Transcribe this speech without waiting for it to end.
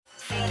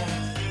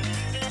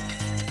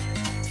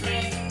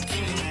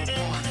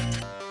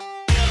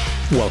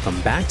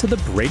Welcome back to The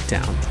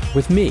Breakdown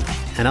with me,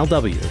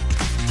 NLW.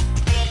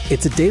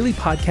 It's a daily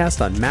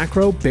podcast on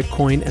macro,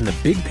 Bitcoin, and the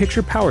big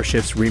picture power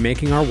shifts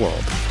remaking our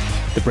world.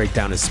 The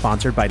Breakdown is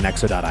sponsored by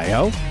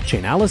Nexo.io,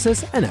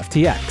 Chainalysis, and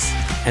FTX,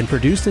 and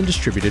produced and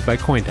distributed by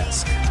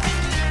CoinDesk.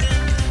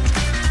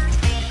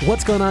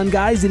 What's going on,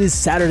 guys? It is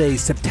Saturday,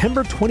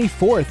 September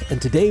 24th,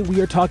 and today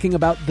we are talking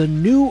about the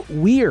new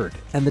weird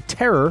and the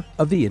terror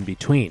of the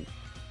in-between.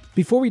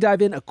 Before we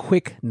dive in, a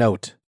quick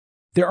note.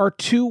 There are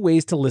two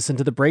ways to listen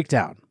to The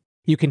Breakdown.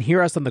 You can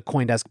hear us on the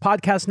CoinDesk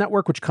Podcast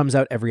Network, which comes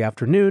out every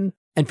afternoon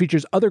and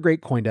features other great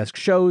CoinDesk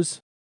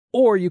shows,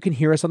 or you can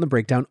hear us on the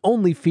Breakdown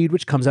Only feed,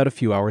 which comes out a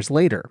few hours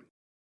later.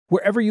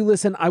 Wherever you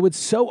listen, I would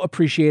so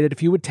appreciate it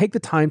if you would take the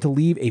time to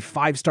leave a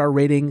 5-star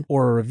rating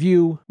or a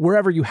review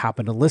wherever you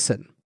happen to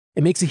listen.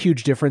 It makes a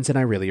huge difference, and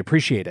I really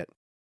appreciate it.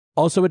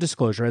 Also, a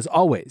disclosure as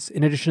always.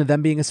 In addition to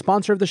them being a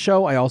sponsor of the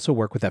show, I also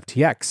work with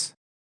FTX.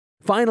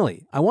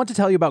 Finally, I want to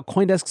tell you about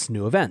CoinDesk's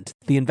new event,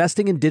 the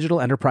Investing in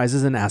Digital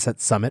Enterprises and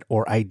Assets Summit,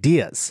 or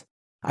IDEAS.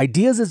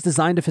 IDEAS is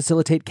designed to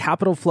facilitate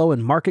capital flow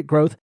and market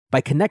growth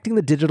by connecting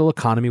the digital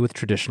economy with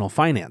traditional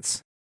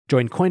finance.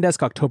 Join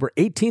CoinDesk October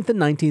 18th and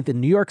 19th in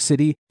New York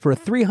City for a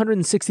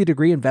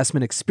 360-degree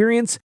investment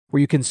experience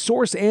where you can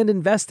source and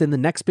invest in the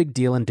next big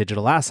deal in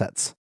digital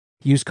assets.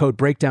 Use code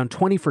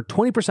BREAKDOWN20 for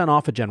 20%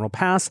 off a general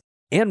pass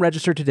and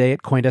register today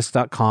at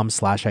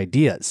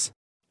coindesk.com/ideas.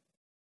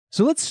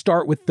 So let's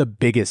start with the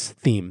biggest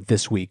theme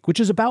this week, which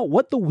is about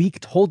what the week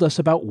told us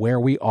about where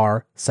we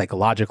are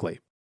psychologically.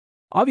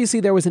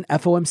 Obviously, there was an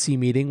FOMC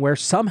meeting where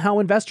somehow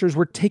investors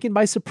were taken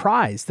by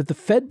surprise that the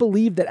Fed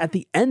believed that at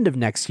the end of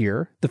next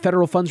year, the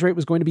federal funds rate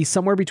was going to be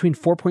somewhere between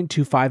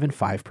 4.25 and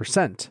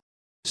 5%.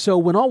 So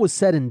when all was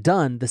said and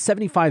done, the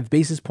 75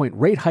 basis point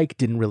rate hike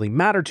didn't really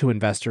matter to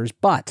investors,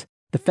 but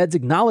the Fed's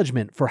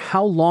acknowledgement for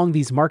how long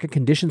these market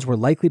conditions were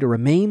likely to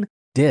remain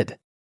did.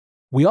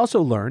 We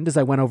also learned, as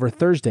I went over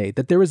Thursday,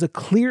 that there is a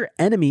clear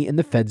enemy in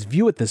the Fed's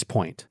view at this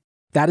point.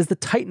 That is the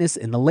tightness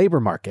in the labor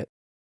market.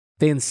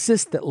 They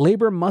insist that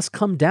labor must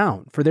come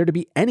down for there to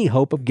be any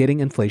hope of getting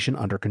inflation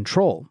under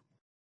control.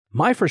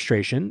 My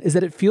frustration is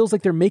that it feels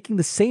like they're making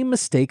the same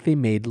mistake they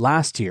made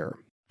last year,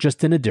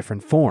 just in a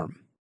different form.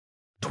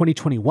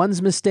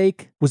 2021's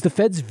mistake was the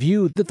Fed's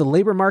view that the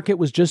labor market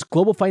was just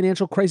global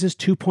financial crisis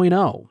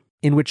 2.0,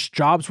 in which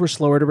jobs were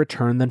slower to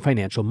return than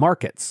financial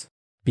markets.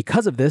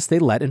 Because of this, they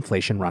let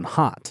inflation run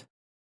hot.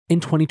 In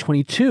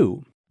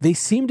 2022, they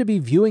seem to be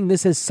viewing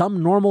this as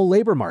some normal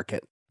labor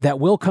market that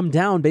will come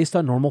down based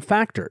on normal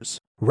factors,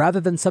 rather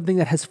than something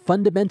that has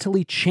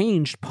fundamentally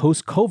changed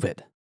post-COVID.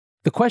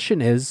 The question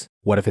is,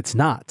 what if it's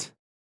not?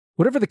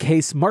 Whatever the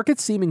case,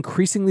 markets seem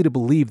increasingly to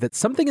believe that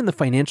something in the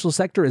financial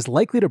sector is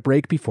likely to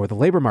break before the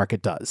labor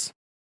market does.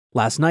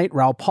 Last night,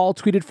 Raoul Pal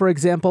tweeted, for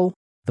example,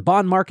 "The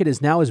bond market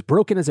is now as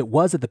broken as it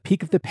was at the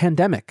peak of the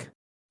pandemic.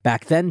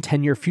 Back then,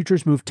 10-year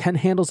futures moved 10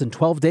 handles in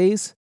 12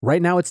 days.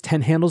 Right now, it's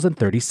 10 handles in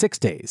 36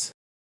 days.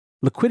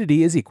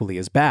 Liquidity is equally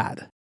as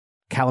bad."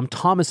 Callum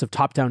Thomas of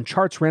Top Down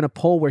Charts ran a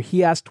poll where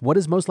he asked what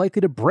is most likely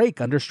to break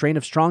under strain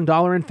of strong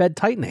dollar and Fed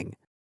tightening.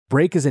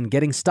 Break is in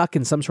getting stuck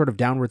in some sort of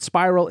downward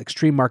spiral,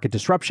 extreme market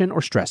disruption,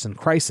 or stress and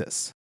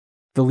crisis.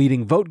 The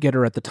leading vote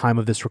getter at the time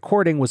of this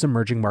recording was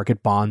emerging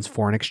market bonds,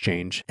 foreign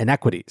exchange, and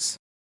equities.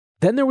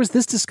 Then there was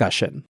this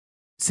discussion.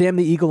 Sam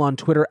the Eagle on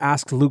Twitter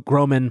asked Luke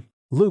Groman,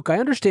 "Luke, I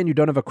understand you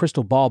don't have a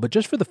crystal ball, but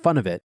just for the fun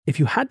of it, if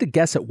you had to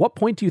guess at what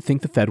point do you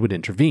think the Fed would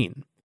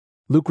intervene?"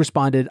 Luke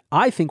responded,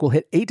 "I think we'll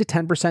hit 8 to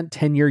 10%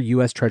 10-year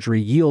US Treasury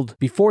yield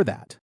before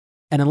that.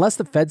 And unless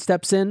the Fed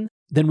steps in,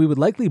 then we would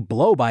likely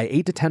blow by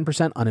 8 to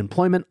 10%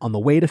 unemployment on the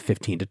way to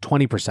 15 to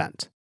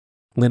 20%.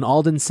 Lynn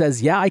Alden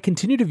says, "Yeah, I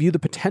continue to view the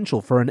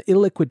potential for an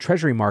illiquid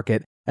Treasury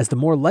market as the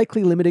more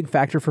likely limiting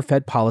factor for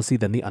Fed policy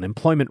than the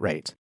unemployment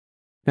rate."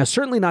 Now,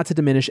 certainly not to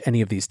diminish any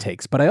of these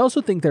takes, but I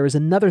also think there is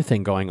another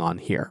thing going on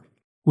here,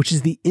 which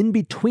is the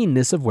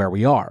in-betweenness of where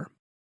we are.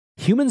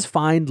 Humans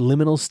find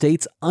liminal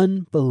states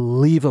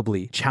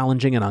unbelievably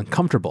challenging and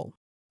uncomfortable.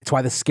 It's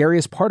why the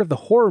scariest part of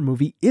the horror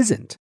movie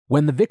isn't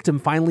when the victim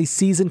finally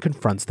sees and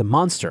confronts the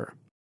monster.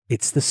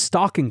 It's the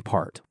stalking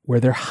part, where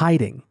they're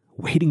hiding,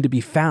 waiting to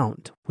be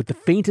found, with the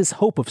faintest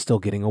hope of still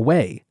getting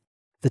away.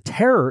 The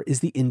terror is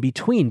the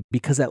in-between,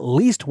 because at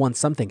least once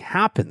something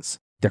happens,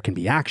 there can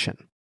be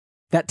action.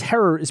 That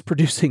terror is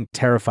producing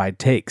terrified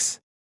takes.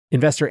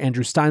 Investor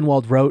Andrew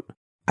Steinwald wrote,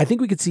 "I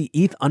think we could see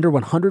ETH under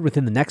 100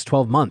 within the next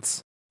 12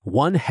 months.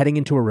 1, heading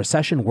into a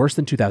recession worse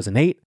than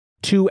 2008.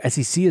 2,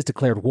 SEC has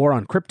declared war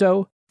on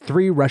crypto.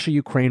 3,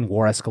 Russia-Ukraine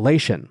war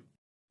escalation.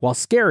 While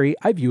scary,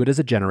 I view it as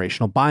a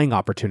generational buying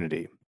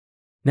opportunity."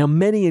 Now,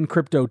 many in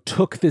crypto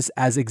took this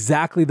as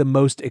exactly the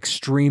most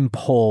extreme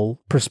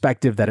pole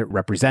perspective that it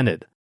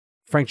represented.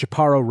 Frank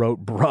Chaparro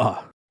wrote,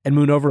 "Bruh," and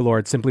Moon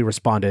Overlord simply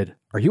responded,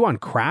 "Are you on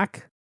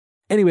crack?"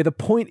 Anyway, the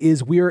point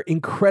is we are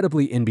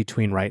incredibly in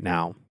between right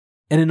now.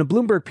 And in a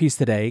Bloomberg piece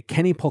today,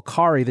 Kenny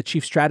Polcari, the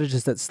chief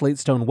strategist at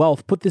Slatestone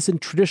Wealth, put this in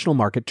traditional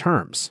market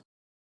terms.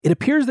 It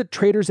appears that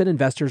traders and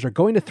investors are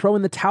going to throw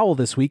in the towel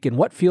this week in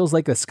what feels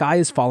like a sky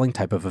is falling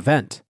type of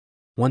event.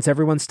 Once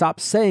everyone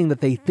stops saying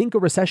that they think a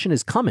recession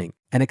is coming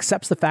and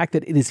accepts the fact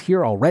that it is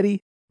here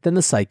already, then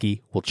the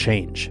psyche will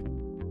change.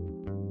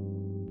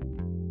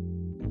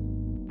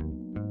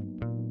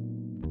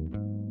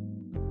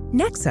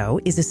 Nexo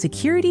is a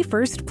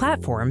security-first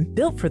platform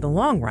built for the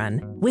long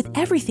run with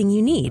everything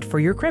you need for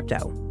your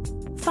crypto.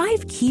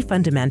 5 key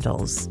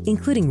fundamentals,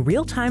 including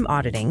real-time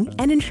auditing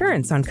and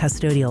insurance on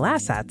custodial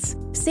assets,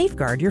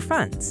 safeguard your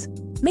funds,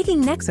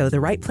 making Nexo the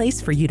right place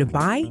for you to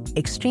buy,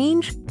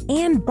 exchange,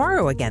 and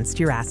borrow against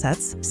your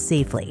assets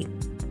safely.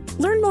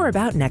 Learn more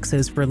about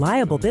Nexo's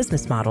reliable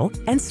business model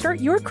and start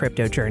your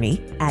crypto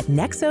journey at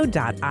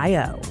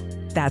nexo.io.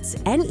 That's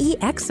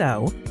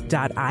NEXO.io.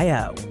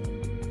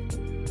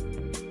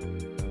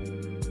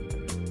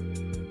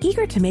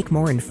 Eager to make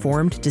more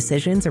informed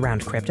decisions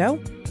around crypto?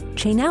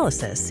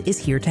 Chainalysis is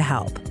here to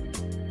help.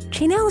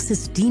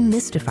 Chainalysis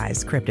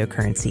demystifies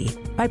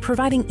cryptocurrency by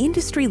providing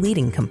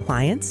industry-leading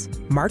compliance,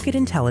 market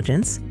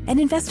intelligence, and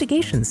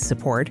investigations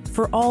support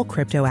for all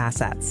crypto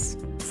assets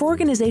for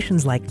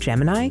organizations like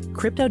Gemini,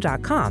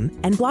 Crypto.com,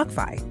 and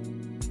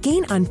BlockFi.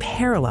 Gain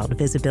unparalleled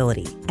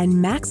visibility and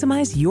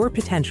maximize your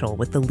potential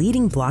with the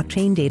leading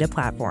blockchain data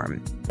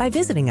platform by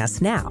visiting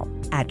us now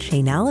at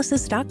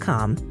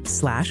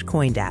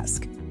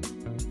chainalysis.com/Coindesk.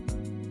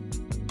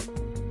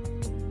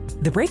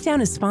 The Breakdown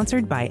is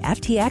sponsored by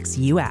FTX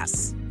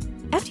US.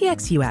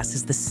 FTX US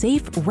is the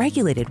safe,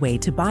 regulated way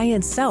to buy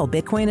and sell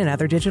Bitcoin and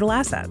other digital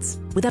assets,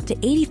 with up to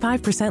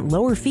 85%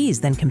 lower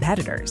fees than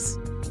competitors.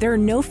 There are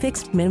no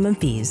fixed minimum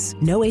fees,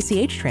 no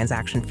ACH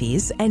transaction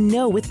fees, and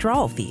no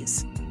withdrawal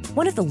fees.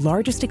 One of the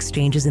largest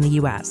exchanges in the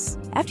US,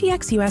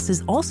 FTX US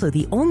is also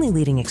the only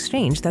leading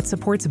exchange that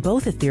supports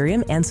both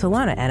Ethereum and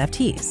Solana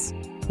NFTs.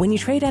 When you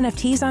trade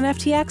NFTs on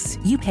FTX,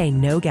 you pay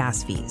no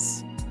gas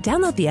fees.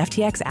 Download the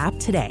FTX app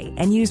today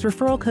and use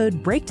referral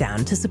code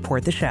BREAKDOWN to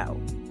support the show.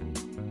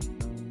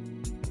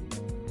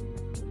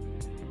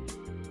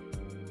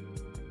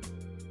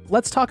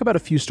 Let's talk about a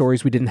few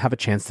stories we didn't have a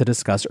chance to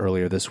discuss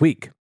earlier this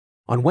week.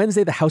 On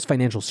Wednesday, the House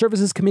Financial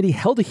Services Committee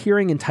held a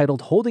hearing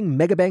entitled Holding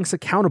Megabanks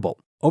Accountable: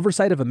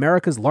 Oversight of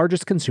America's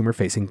Largest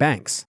Consumer-Facing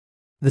Banks.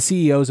 The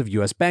CEOs of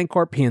US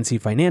Bancorp,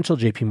 PNC Financial,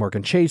 JP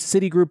Morgan Chase,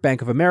 Citigroup,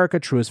 Bank of America,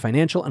 Truist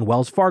Financial, and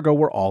Wells Fargo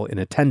were all in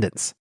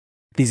attendance.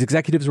 These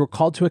executives were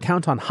called to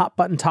account on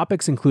hot-button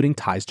topics including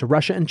ties to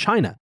Russia and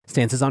China,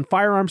 stances on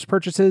firearms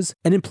purchases,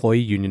 and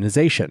employee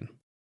unionization.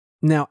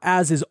 Now,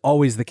 as is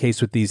always the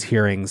case with these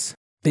hearings,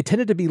 they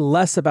tended to be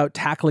less about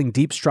tackling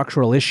deep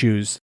structural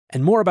issues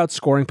and more about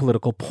scoring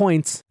political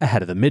points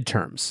ahead of the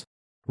midterms.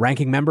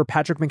 Ranking member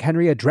Patrick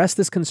McHenry addressed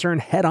this concern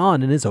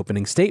head-on in his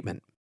opening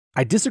statement.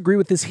 "I disagree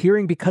with this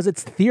hearing because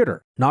it's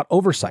theater, not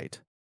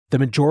oversight. The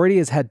majority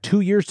has had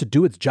 2 years to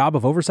do its job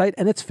of oversight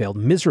and it's failed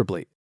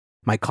miserably.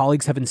 My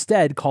colleagues have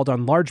instead called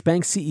on large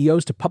bank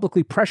CEOs to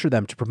publicly pressure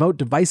them to promote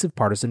divisive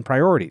partisan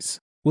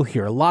priorities. We'll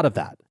hear a lot of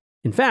that.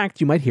 In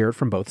fact, you might hear it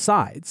from both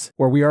sides,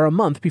 where we are a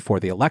month before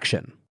the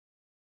election."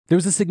 There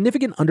was a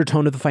significant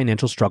undertone of the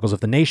financial struggles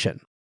of the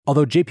nation.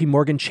 Although JP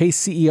Morgan Chase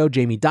CEO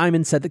Jamie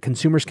Dimon said that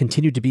consumers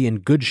continued to be in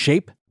good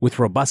shape with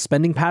robust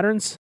spending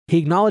patterns, he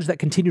acknowledged that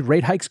continued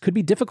rate hikes could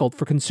be difficult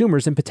for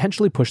consumers and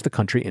potentially push the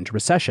country into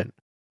recession.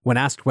 When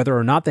asked whether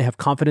or not they have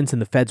confidence in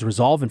the Fed's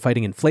resolve in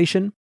fighting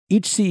inflation,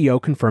 each CEO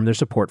confirmed their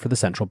support for the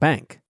central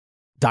bank.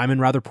 Dimon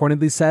rather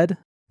pointedly said,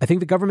 "I think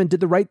the government did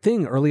the right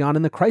thing early on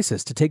in the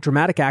crisis to take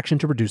dramatic action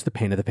to reduce the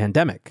pain of the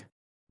pandemic.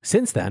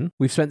 Since then,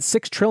 we've spent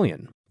 $6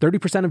 trillion,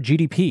 30% of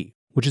GDP,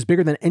 which is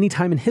bigger than any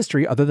time in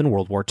history other than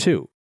World War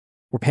II.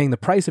 We're paying the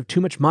price of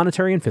too much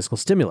monetary and fiscal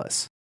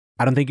stimulus.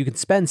 I don't think you can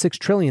spend $6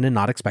 trillion and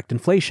not expect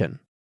inflation.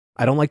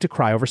 I don't like to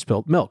cry over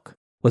spilt milk.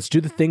 Let's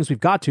do the things we've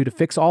got to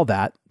fix all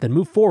that, then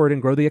move forward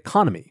and grow the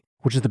economy,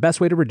 which is the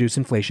best way to reduce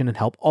inflation and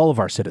help all of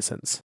our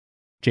citizens."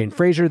 Jane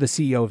Fraser, the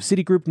CEO of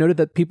Citigroup, noted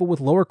that people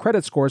with lower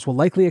credit scores will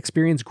likely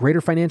experience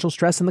greater financial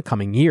stress in the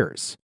coming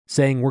years,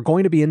 saying we're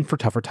going to be in for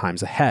tougher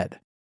times ahead.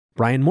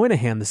 Brian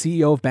Moynihan, the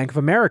CEO of Bank of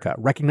America,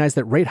 recognized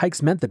that rate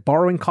hikes meant that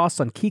borrowing costs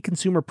on key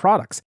consumer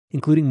products,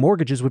 including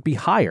mortgages, would be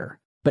higher,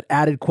 but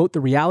added, quote, "The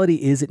reality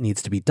is it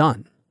needs to be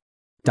done."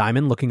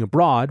 Dimon, looking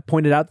abroad,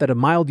 pointed out that a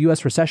mild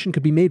U.S. recession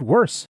could be made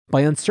worse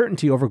by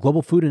uncertainty over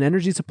global food and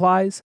energy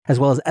supplies, as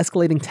well as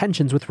escalating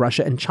tensions with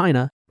Russia and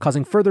China,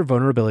 causing further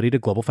vulnerability to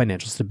global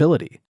financial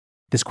stability.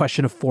 This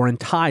question of foreign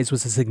ties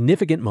was a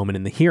significant moment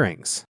in the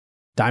hearings.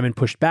 Dimon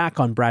pushed back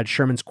on Brad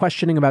Sherman's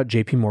questioning about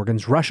JP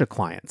Morgan's Russia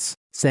clients,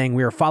 saying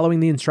we are following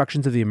the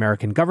instructions of the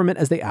American government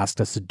as they asked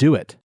us to do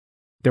it.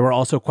 There were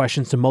also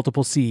questions to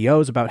multiple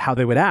CEOs about how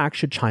they would act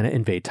should China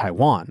invade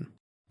Taiwan.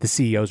 The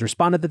CEOs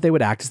responded that they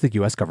would act as the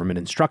US government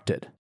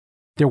instructed.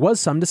 There was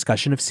some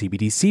discussion of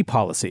CBDC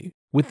policy,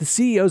 with the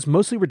CEOs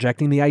mostly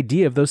rejecting the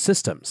idea of those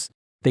systems.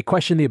 They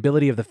questioned the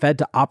ability of the Fed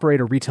to operate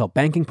a retail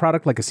banking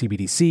product like a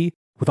CBDC,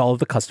 with all of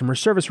the customer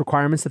service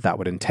requirements that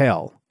would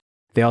entail.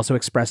 They also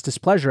expressed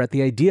displeasure at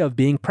the idea of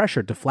being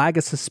pressured to flag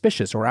as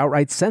suspicious or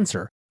outright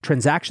censor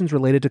transactions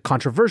related to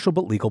controversial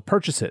but legal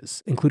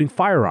purchases, including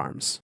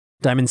firearms.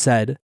 Dimon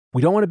said,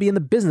 "We don't want to be in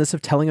the business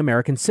of telling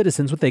American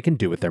citizens what they can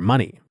do with their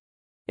money."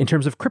 In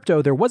terms of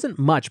crypto, there wasn't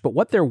much, but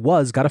what there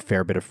was got a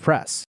fair bit of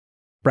press.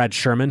 Brad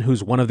Sherman,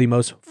 who's one of the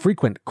most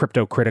frequent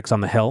crypto critics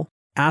on the Hill,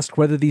 asked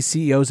whether these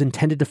CEOs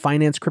intended to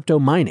finance crypto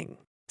mining.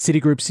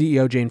 Citigroup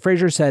CEO Jane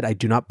Fraser said, "I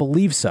do not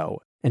believe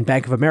so." And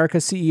Bank of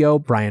America CEO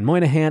Brian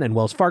Moynihan and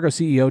Wells Fargo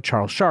CEO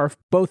Charles Scharf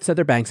both said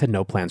their banks had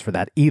no plans for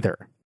that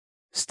either.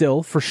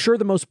 Still, for sure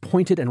the most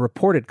pointed and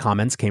reported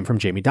comments came from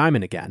Jamie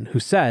Dimon again, who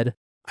said,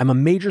 "I'm a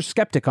major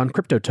skeptic on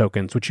crypto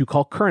tokens, which you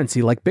call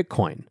currency like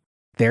Bitcoin.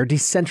 They're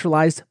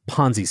decentralized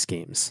Ponzi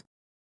schemes."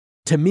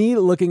 To me,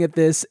 looking at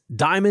this,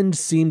 Dimon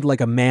seemed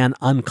like a man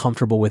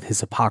uncomfortable with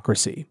his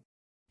hypocrisy.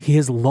 He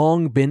has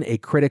long been a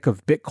critic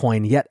of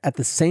Bitcoin, yet at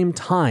the same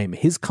time,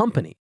 his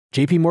company,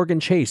 JP Morgan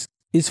Chase,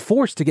 is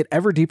forced to get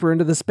ever deeper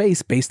into the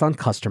space based on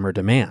customer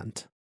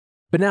demand.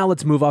 But now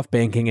let's move off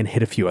banking and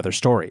hit a few other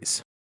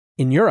stories.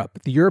 In Europe,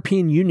 the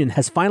European Union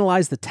has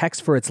finalized the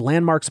text for its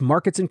landmarks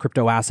Markets in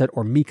Crypto Asset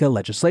or MiCA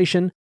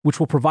legislation, which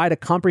will provide a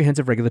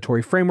comprehensive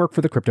regulatory framework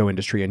for the crypto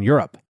industry in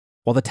Europe.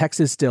 While the text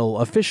is still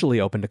officially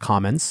open to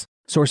comments,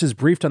 sources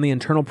briefed on the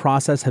internal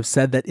process have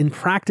said that in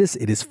practice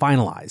it is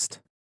finalized.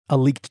 A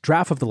leaked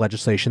draft of the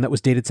legislation that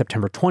was dated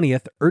September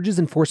 20th urges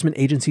enforcement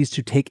agencies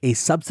to take a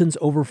substance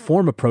over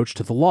form approach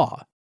to the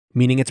law,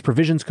 meaning its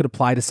provisions could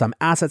apply to some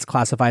assets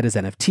classified as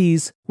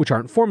NFTs, which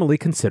aren't formally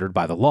considered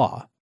by the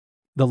law.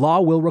 The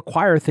law will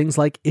require things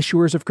like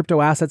issuers of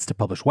crypto assets to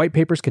publish white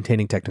papers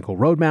containing technical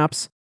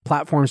roadmaps,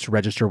 platforms to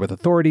register with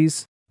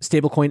authorities,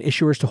 stablecoin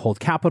issuers to hold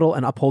capital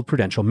and uphold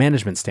prudential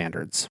management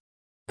standards.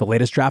 The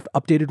latest draft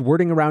updated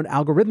wording around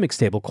algorithmic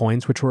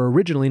stablecoins, which were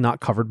originally not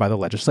covered by the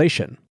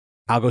legislation.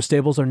 Algo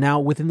stables are now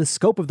within the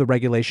scope of the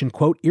regulation,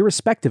 quote,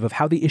 irrespective of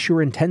how the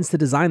issuer intends to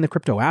design the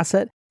crypto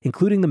asset,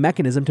 including the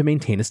mechanism to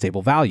maintain a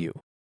stable value.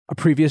 A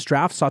previous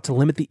draft sought to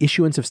limit the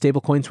issuance of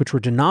stablecoins which were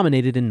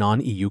denominated in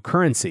non-EU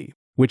currency,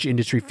 which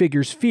industry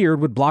figures feared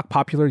would block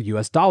popular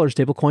US dollar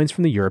stablecoins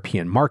from the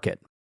European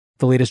market.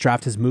 The latest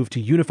draft has moved to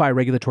unify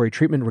regulatory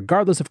treatment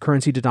regardless of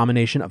currency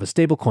denomination of a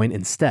stablecoin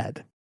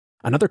instead.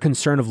 Another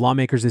concern of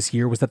lawmakers this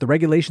year was that the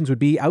regulations would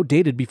be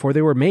outdated before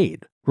they were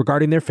made,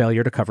 regarding their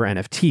failure to cover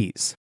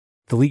NFTs.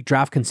 The leaked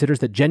draft considers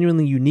that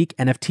genuinely unique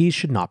NFTs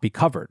should not be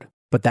covered,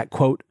 but that,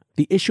 quote,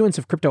 the issuance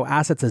of crypto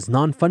assets as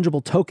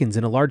non-fungible tokens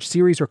in a large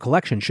series or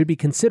collection should be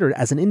considered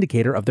as an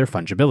indicator of their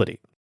fungibility.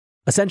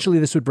 Essentially,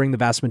 this would bring the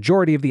vast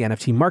majority of the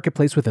NFT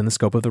marketplace within the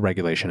scope of the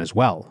regulation as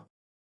well.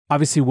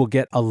 Obviously, we'll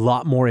get a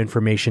lot more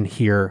information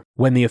here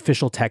when the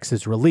official text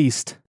is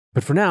released,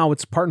 but for now,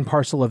 it's part and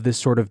parcel of this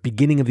sort of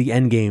beginning of the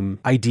endgame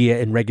idea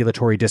in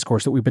regulatory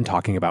discourse that we've been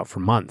talking about for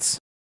months.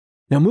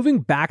 Now, moving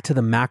back to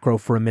the macro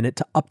for a minute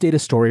to update a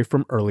story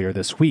from earlier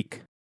this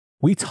week.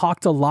 We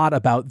talked a lot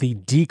about the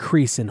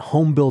decrease in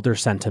home builder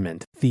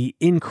sentiment, the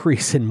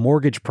increase in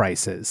mortgage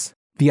prices,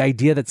 the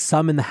idea that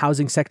some in the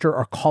housing sector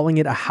are calling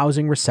it a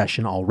housing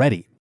recession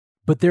already.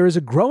 But there is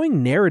a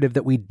growing narrative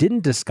that we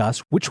didn't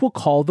discuss, which we'll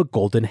call the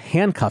golden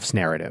handcuffs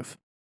narrative.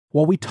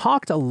 While we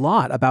talked a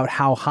lot about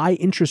how high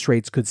interest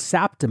rates could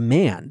sap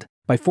demand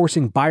by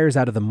forcing buyers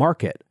out of the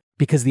market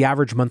because the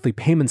average monthly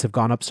payments have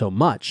gone up so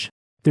much,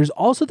 there's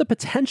also the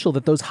potential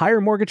that those higher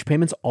mortgage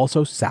payments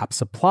also sap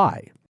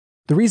supply.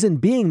 The reason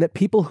being that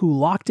people who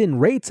locked in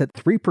rates at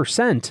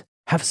 3%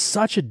 have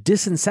such a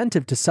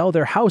disincentive to sell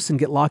their house and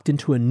get locked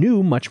into a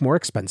new, much more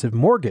expensive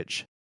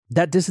mortgage.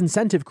 That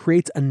disincentive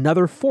creates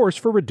another force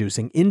for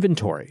reducing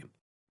inventory.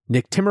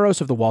 Nick Timmeros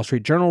of the Wall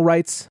Street Journal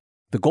writes,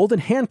 the golden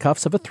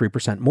handcuffs of a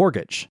 3%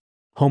 mortgage.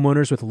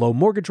 Homeowners with low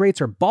mortgage rates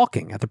are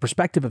balking at the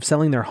perspective of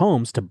selling their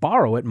homes to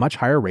borrow at much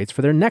higher rates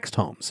for their next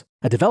homes,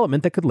 a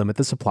development that could limit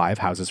the supply of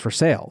houses for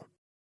sale.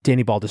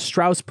 Danny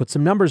Baldus-Strauss put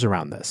some numbers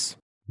around this.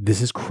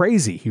 This is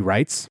crazy, he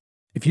writes.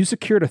 If you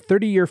secured a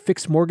 30-year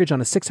fixed mortgage on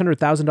a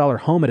 $600,000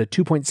 home at a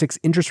 2.6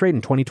 interest rate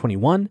in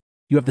 2021,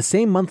 you have the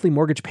same monthly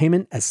mortgage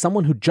payment as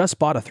someone who just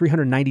bought a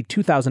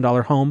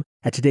 $392,000 home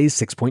at today's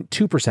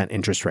 6.2%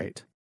 interest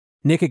rate.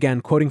 Nick,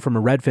 again, quoting from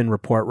a Redfin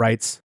report,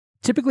 writes,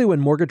 typically when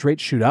mortgage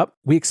rates shoot up,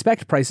 we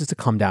expect prices to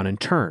come down in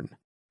turn.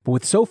 But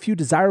with so few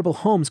desirable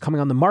homes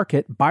coming on the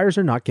market, buyers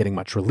are not getting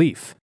much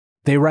relief.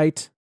 They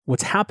write,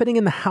 what's happening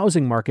in the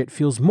housing market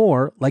feels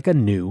more like a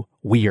new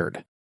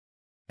weird.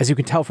 As you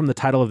can tell from the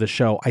title of the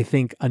show, I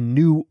think a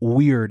new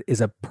weird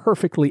is a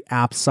perfectly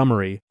apt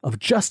summary of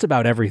just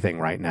about everything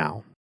right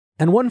now.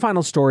 And one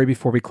final story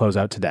before we close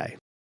out today.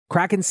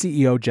 Kraken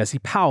CEO Jesse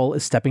Powell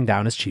is stepping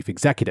down as chief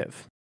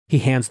executive. He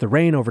hands the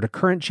reign over to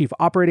current chief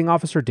operating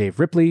officer Dave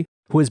Ripley,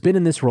 who has been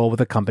in this role with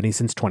the company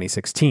since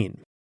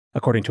 2016.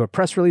 According to a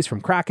press release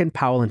from Kraken,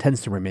 Powell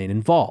intends to remain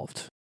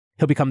involved.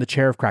 He'll become the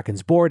chair of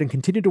Kraken's board and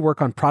continue to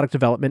work on product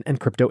development and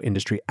crypto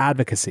industry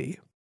advocacy.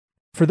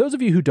 For those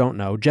of you who don't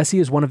know, Jesse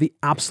is one of the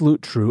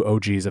absolute true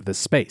OGs of this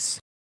space.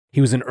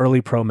 He was an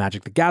early pro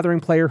Magic the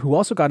Gathering player who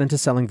also got into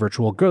selling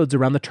virtual goods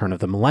around the turn of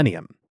the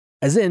millennium.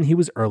 As in, he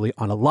was early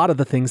on a lot of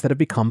the things that have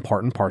become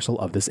part and parcel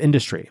of this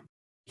industry.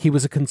 He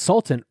was a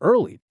consultant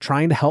early,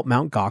 trying to help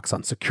Mt. Gox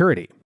on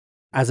security.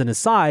 As an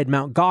aside,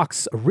 Mt.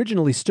 Gox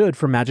originally stood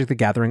for Magic the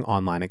Gathering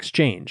Online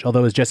Exchange,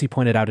 although as Jesse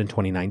pointed out in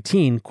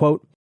 2019,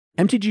 quote,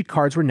 MTG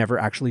cards were never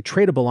actually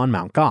tradable on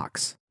Mt.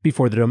 Gox,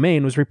 before the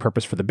domain was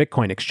repurposed for the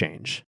Bitcoin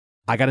exchange.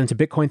 I got into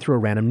Bitcoin through a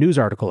random news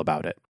article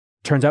about it.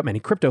 Turns out many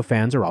crypto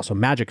fans are also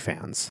Magic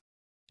fans.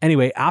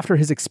 Anyway, after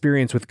his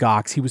experience with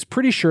Gox, he was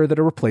pretty sure that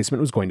a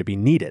replacement was going to be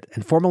needed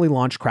and formally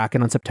launched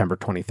Kraken on September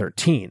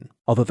 2013,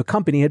 although the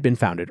company had been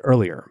founded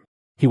earlier.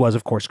 He was,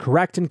 of course,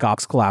 correct, and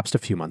Gox collapsed a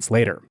few months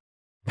later.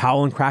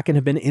 Powell and Kraken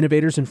have been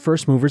innovators and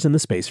first movers in the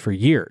space for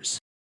years.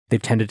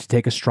 They've tended to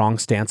take a strong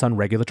stance on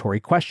regulatory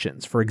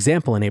questions. For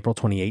example, in April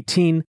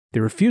 2018, they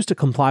refused to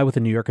comply with the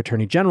New York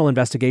Attorney General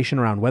investigation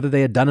around whether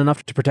they had done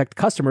enough to protect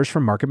customers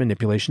from market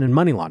manipulation and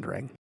money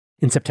laundering.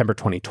 In September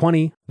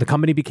 2020, the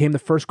company became the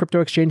first crypto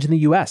exchange in the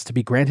US to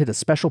be granted a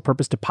special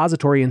purpose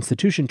depository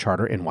institution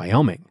charter in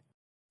Wyoming.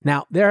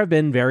 Now, there have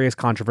been various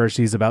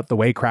controversies about the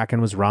way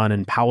Kraken was run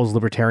and Powell's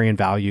libertarian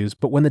values,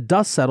 but when the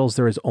dust settles,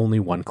 there is only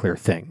one clear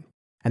thing.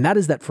 And that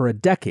is that for a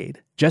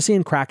decade, Jesse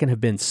and Kraken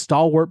have been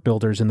stalwart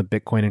builders in the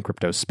Bitcoin and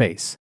crypto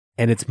space.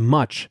 And it's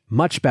much,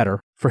 much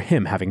better for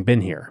him having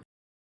been here.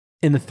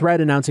 In the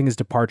thread announcing his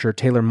departure,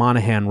 Taylor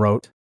Monahan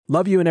wrote,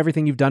 "Love you and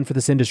everything you've done for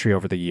this industry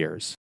over the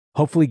years.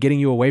 Hopefully getting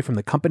you away from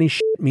the company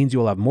shit means you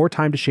will have more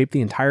time to shape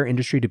the entire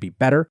industry to be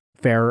better,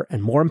 fairer,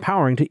 and more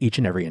empowering to each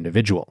and every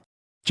individual."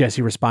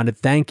 Jesse responded,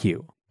 "Thank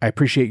you. I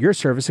appreciate your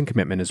service and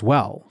commitment as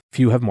well.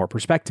 Few have more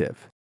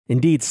perspective.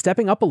 Indeed,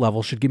 stepping up a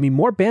level should give me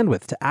more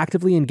bandwidth to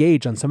actively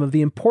engage on some of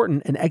the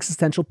important and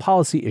existential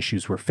policy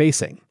issues we're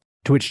facing."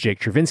 To which Jake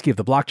Chervinsky of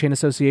the Blockchain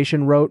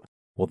Association wrote,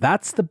 "Well,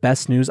 that's the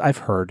best news I've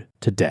heard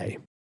today."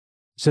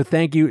 So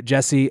thank you,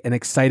 Jesse, and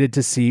excited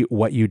to see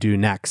what you do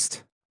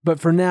next. But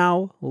for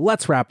now,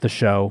 let's wrap the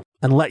show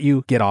and let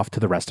you get off to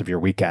the rest of your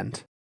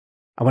weekend.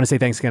 I want to say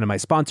thanks again to my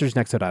sponsors,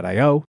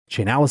 Nexo.io,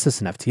 Chainalysis,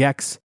 and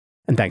FTX,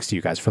 and thanks to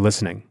you guys for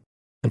listening.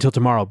 Until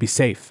tomorrow, be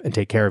safe and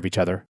take care of each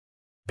other.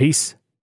 Peace.